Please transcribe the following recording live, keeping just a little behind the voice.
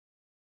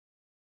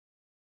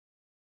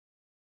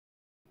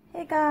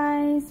Hey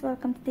guys,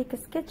 welcome to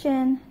Tika's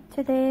Kitchen.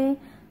 Today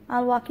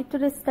I'll walk you through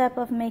the step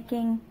of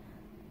making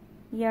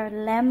your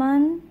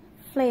lemon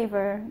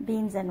flavor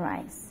beans and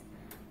rice.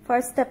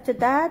 First step to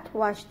that,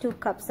 wash 2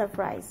 cups of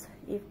rice.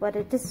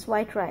 This is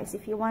white rice.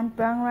 If you want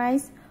brown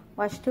rice,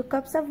 wash 2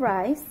 cups of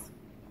rice.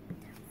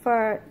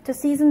 To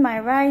season my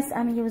rice,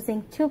 I'm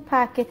using 2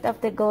 packets of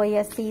the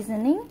Goya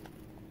seasoning,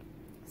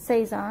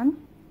 sazon.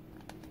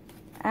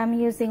 I'm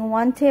using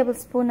 1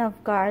 tablespoon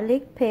of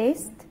garlic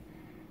paste,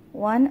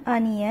 1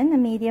 onion, a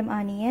medium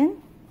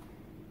onion,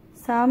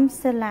 some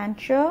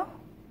cilantro,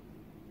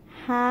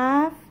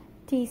 half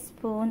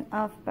teaspoon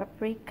of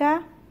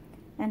paprika,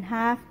 and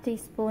half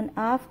teaspoon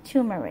of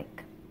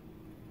turmeric.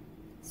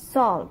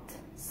 Salt,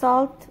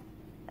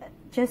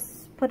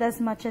 just put as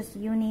much as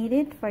you need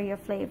it for your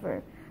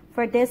flavor.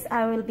 For this,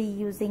 I will be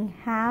using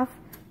half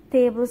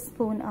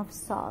tablespoon of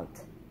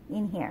salt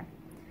in here.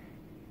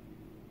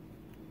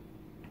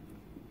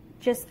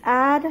 Just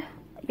add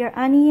your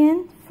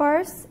onion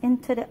first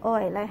into the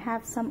oil. I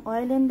have some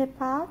oil in the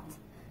pot.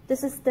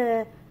 This is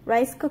the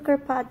rice cooker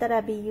pot that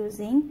I'll be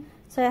using.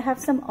 So I have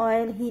some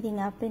oil heating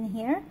up in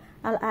here.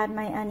 I'll add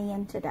my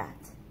onion to that.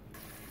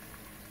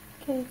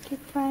 Okay, keep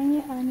frying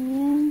your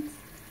onions.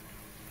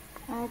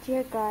 Add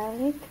your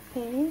garlic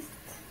paste.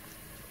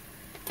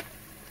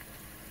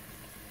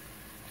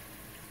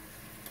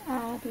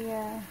 Add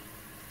your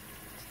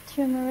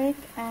turmeric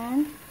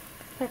and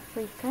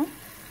paprika.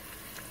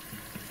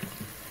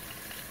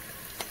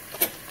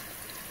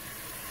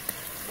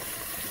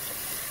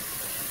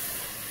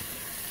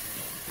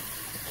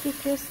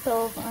 Keep your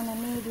stove on a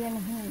medium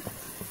heat.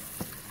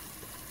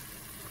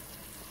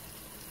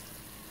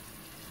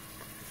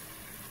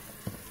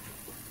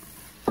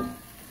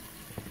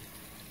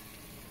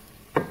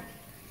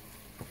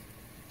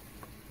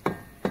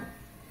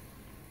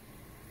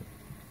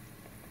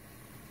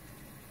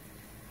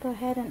 Go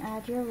ahead and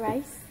add your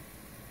rice.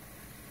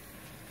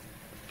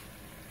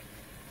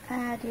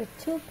 Add your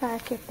 2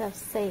 packets of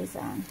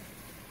sazon.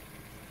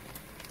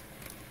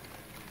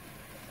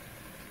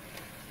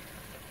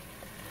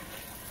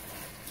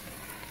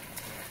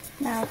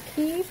 Now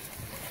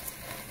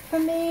for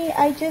me,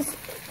 I just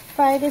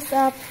fry this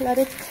up, let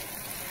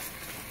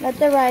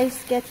the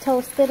rice get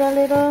toasted a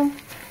little,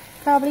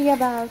 probably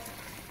about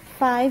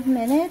 5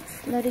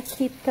 minutes. Let it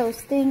keep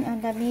toasting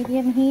on the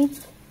medium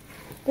heat.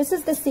 This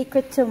is the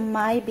secret to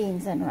my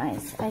beans and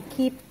rice. I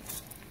keep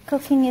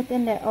cooking it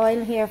in the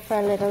oil here for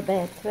a little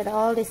bit with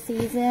all the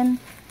season.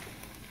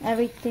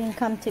 Everything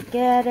come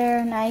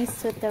together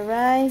nice with the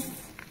rice.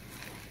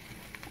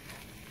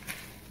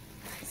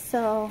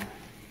 So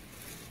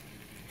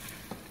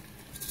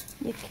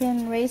you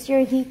can raise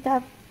your heat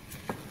up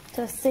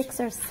to 6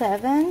 or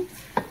 7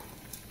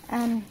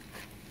 and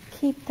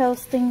keep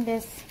toasting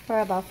this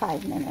for about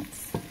 5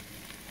 minutes.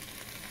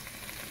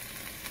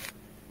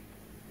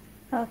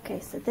 Okay,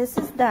 so this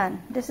is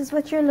done. This is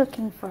what you're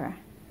looking for.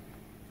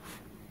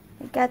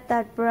 You got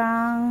that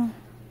brown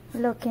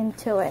look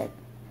into it.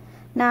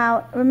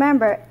 Now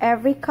remember,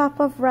 every cup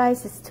of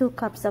rice is 2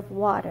 cups of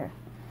water.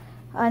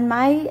 On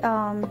my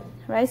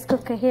rice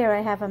cooker here,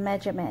 I have a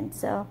measurement,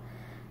 so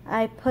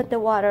I put the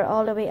water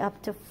all the way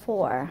up to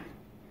 4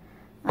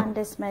 on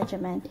this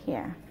measurement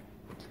here.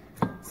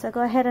 So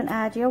go ahead and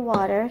add your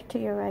water to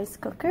your rice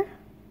cooker.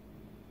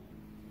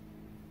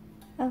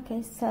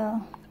 Okay,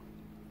 so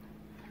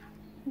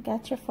you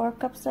got your 4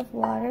 cups of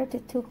water to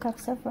 2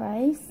 cups of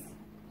rice.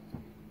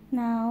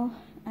 Now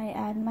I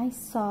add my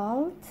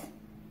salt.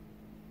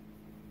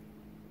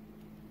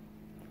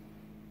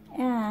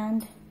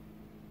 And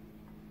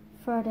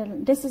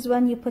this is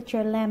when you put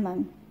your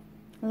lime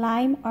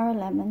or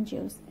lemon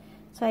juice.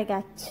 So I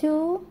got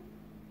 2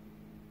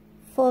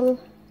 full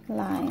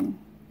lime.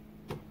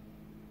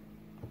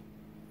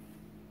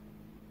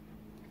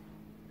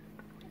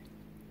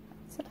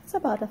 So that's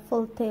about a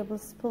full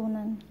tablespoon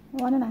and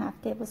 1.5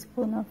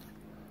 tablespoon of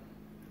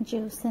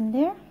juice in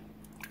there.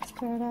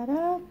 Stir that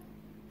up.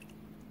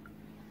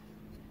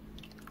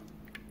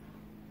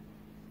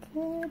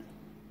 Good.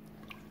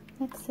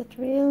 Mix it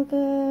real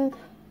good.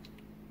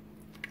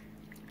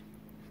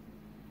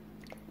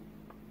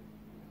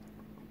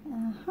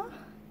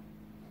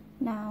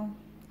 Now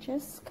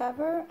just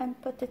cover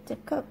and put it to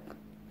cook.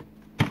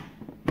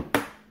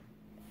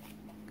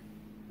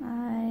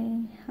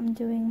 I'm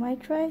doing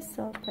white rice,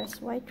 so I'll press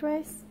white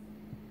rice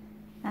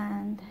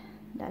and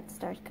that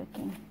starts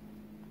cooking.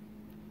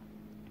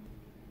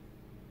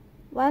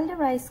 While the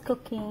rice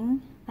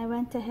cooking, I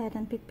went ahead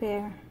and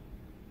prepare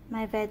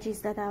my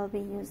veggies that I'll be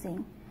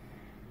using.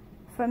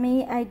 For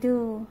me, I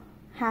do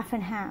half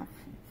and half.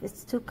 If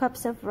it's 2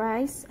 cups of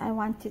rice, I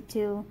want to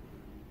do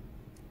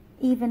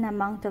even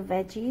amount of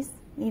veggies,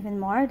 even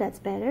more, that's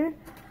better.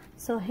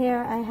 So here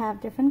I have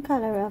different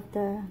color of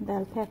the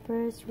bell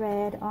peppers,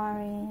 red,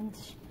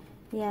 orange,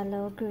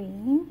 yellow,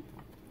 green.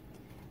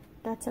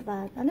 That's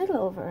about a little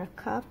over a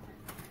cup.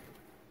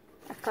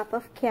 A cup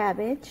of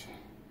cabbage,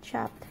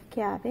 chopped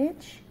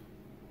cabbage.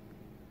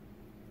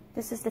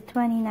 This is the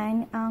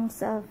 29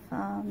 ounce of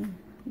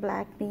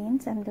black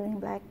beans. I'm doing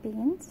black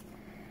beans.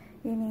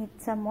 You need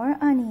some more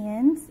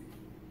onions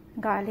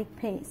garlic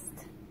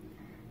paste,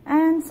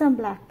 and some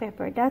black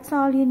pepper. That's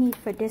all you need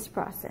for this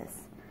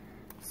process.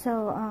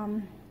 So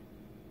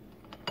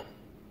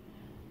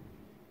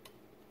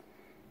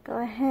go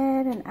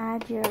ahead and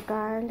add your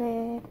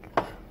garlic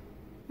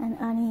and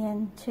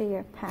onion to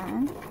your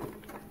pan.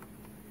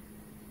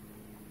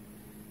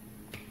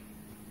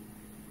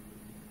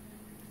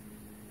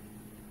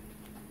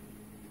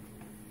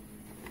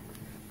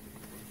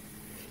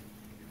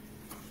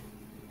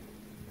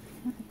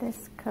 Let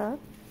this cook.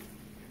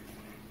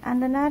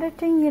 And another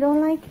thing, you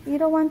don't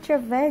want your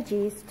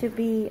veggies to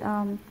be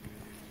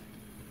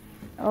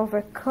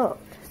overcooked.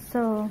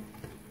 So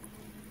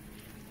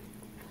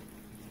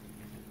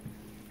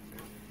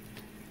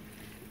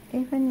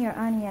even your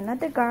onion, let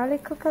the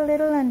garlic cook a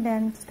little and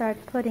then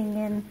start putting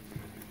in.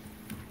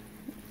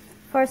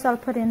 First I'll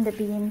put in the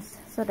beans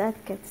so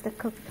that gets the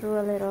cook through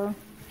a little.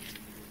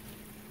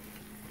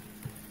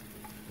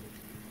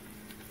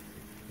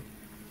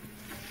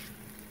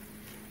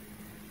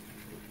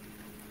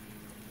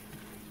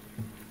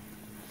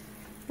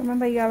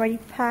 Remember, you already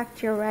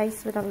packed your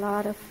rice with a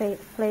lot of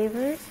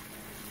flavors,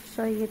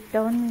 so you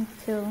don't need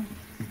to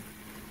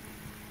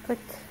put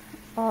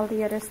all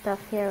the other stuff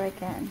here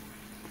again.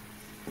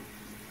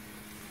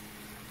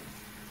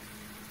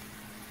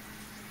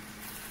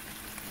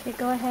 Okay,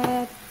 go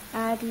ahead,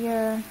 add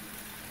your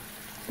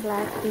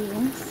black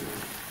beans.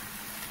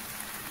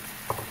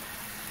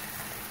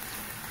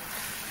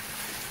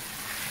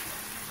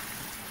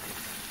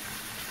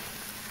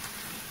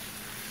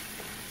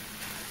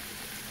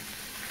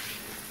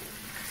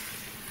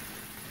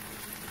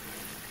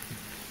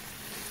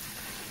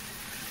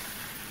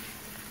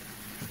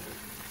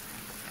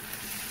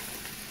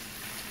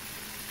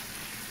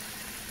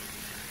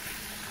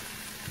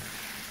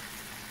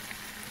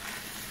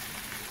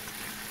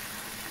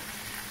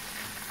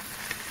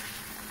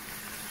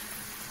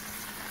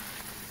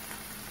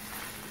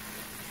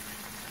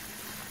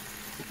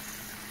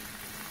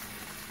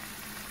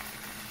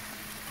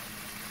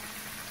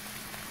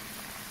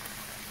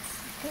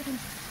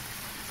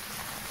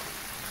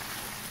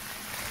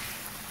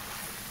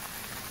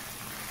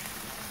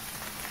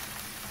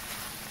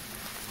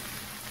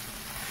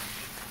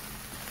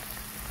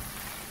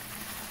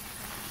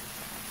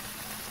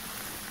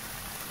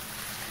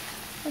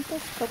 Let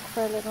this cook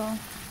for a little.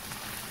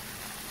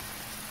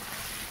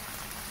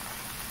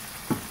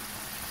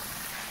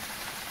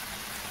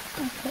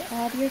 Okay,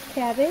 add your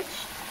cabbage.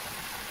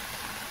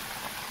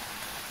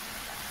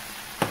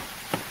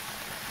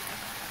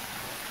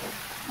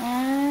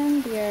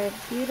 And your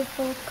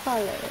beautiful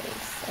colors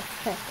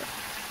of pepper.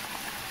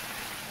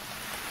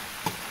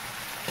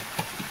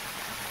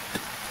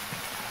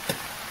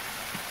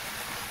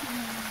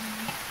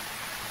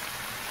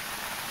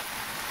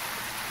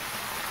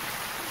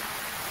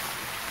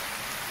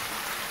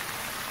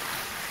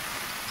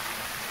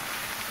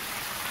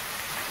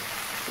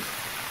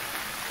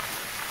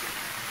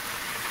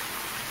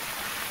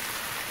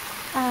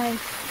 I'm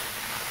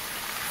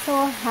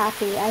so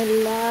happy. I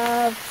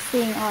love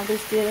seeing all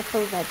these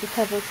beautiful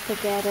vegetables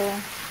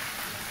together.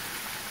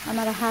 I'm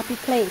at a happy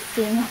place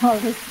seeing all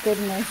this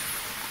goodness.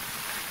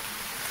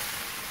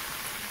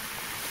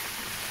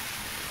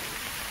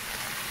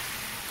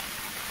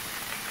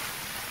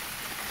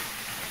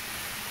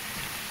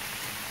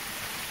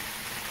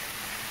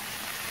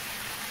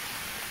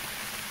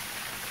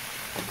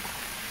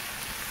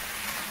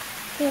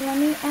 Okay, let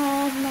me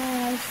add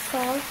my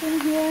salt in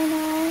here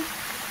now.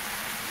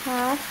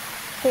 Half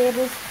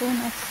tablespoon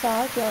of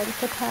salt. You already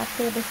put half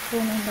tablespoon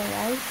in the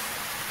rice.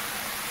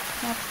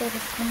 Half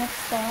tablespoon of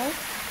salt.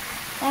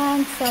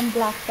 And some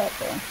black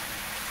pepper.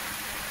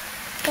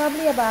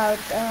 Probably about,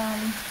 I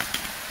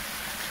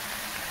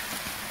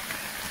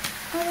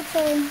would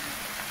say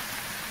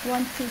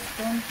 1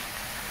 teaspoon.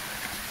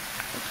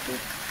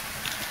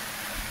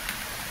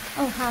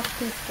 Oh, half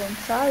teaspoon.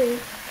 Sorry,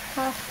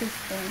 half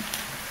teaspoon.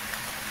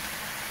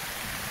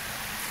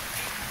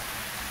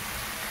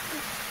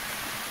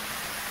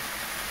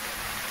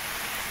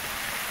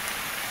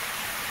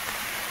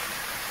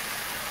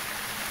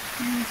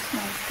 It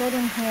smells good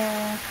in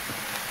here.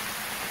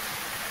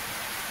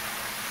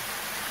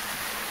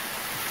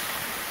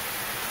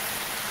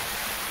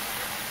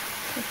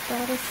 Give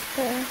that a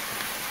stir.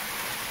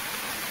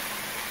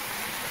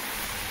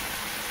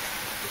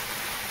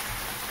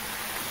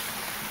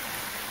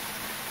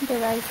 The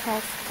rice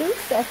has 2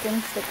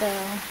 seconds to go.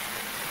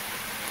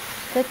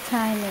 Good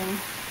timing.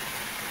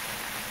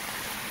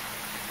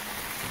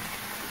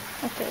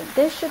 Okay,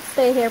 this should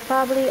stay here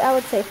probably, I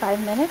would say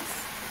 5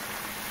 minutes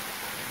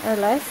or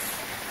less.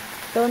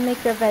 Don't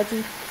make your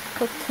veggie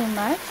cook too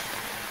much.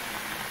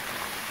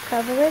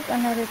 Cover it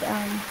and let it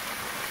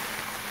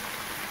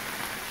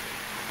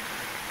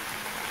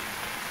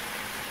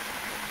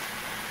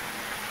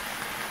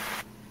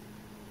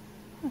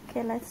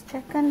Okay, let's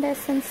check on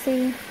this and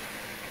see.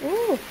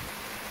 Ooh.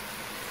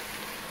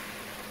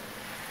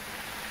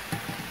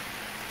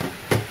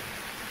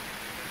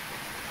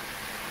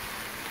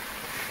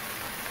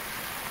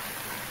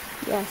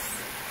 Yes,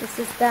 this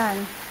is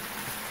done.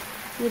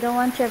 You don't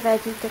want your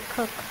veggie to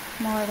cook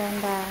more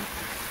than that.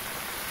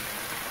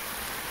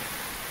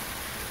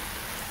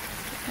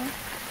 Okay.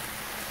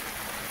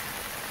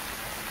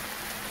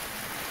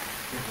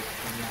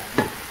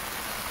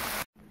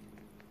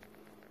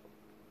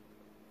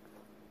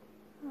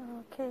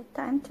 Okay,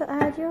 time to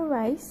add your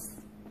rice.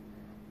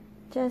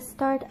 Just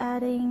start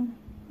adding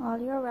all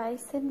your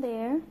rice in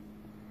there.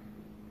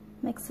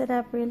 Mix it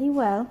up really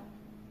well.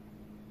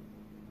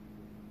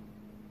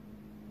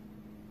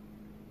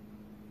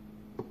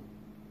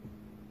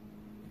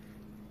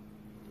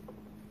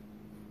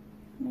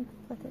 Let me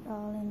put it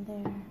all in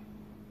there.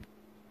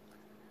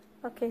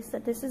 Okay, so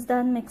this is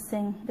done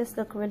mixing. This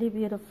looks really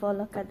beautiful.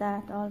 Look at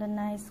that, all the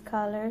nice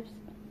colors.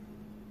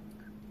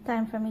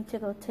 Time for me to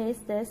go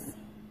taste this.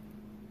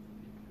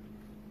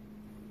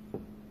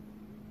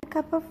 A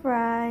cup of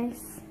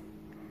rice,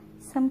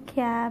 some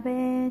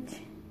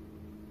cabbage,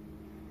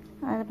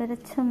 a little bit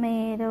of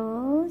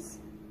tomatoes,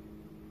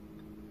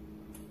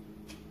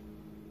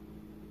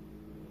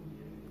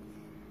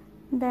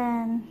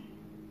 then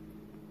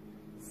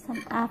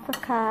some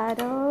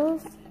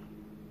avocados.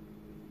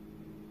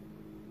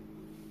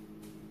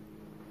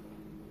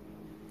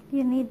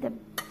 You need the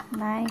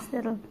nice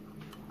little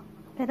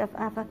bit of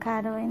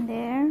avocado in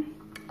there.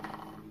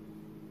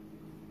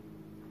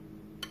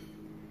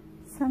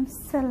 Some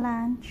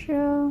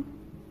cilantro.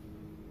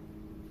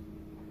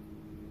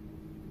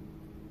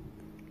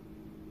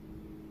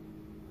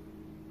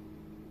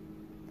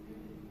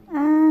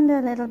 And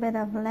a little bit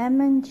of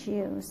lemon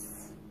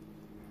juice.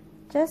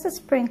 Just a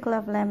sprinkle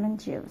of lemon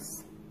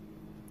juice.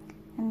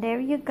 And there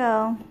you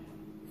go.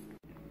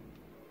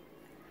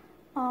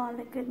 All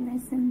the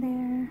goodness in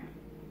there.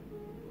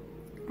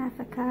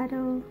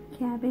 Avocado,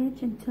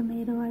 cabbage, and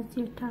tomato as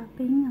your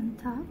topping on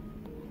top.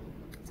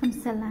 Some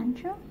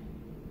cilantro.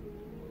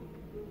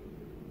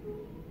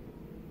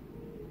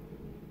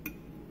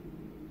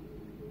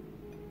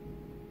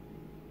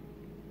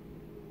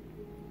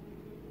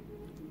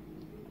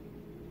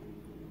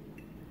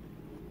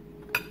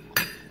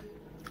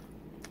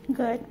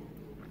 Good.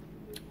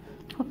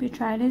 Hope you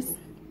try this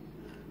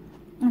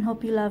and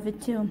hope you love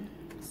it too.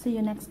 See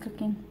you next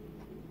cooking.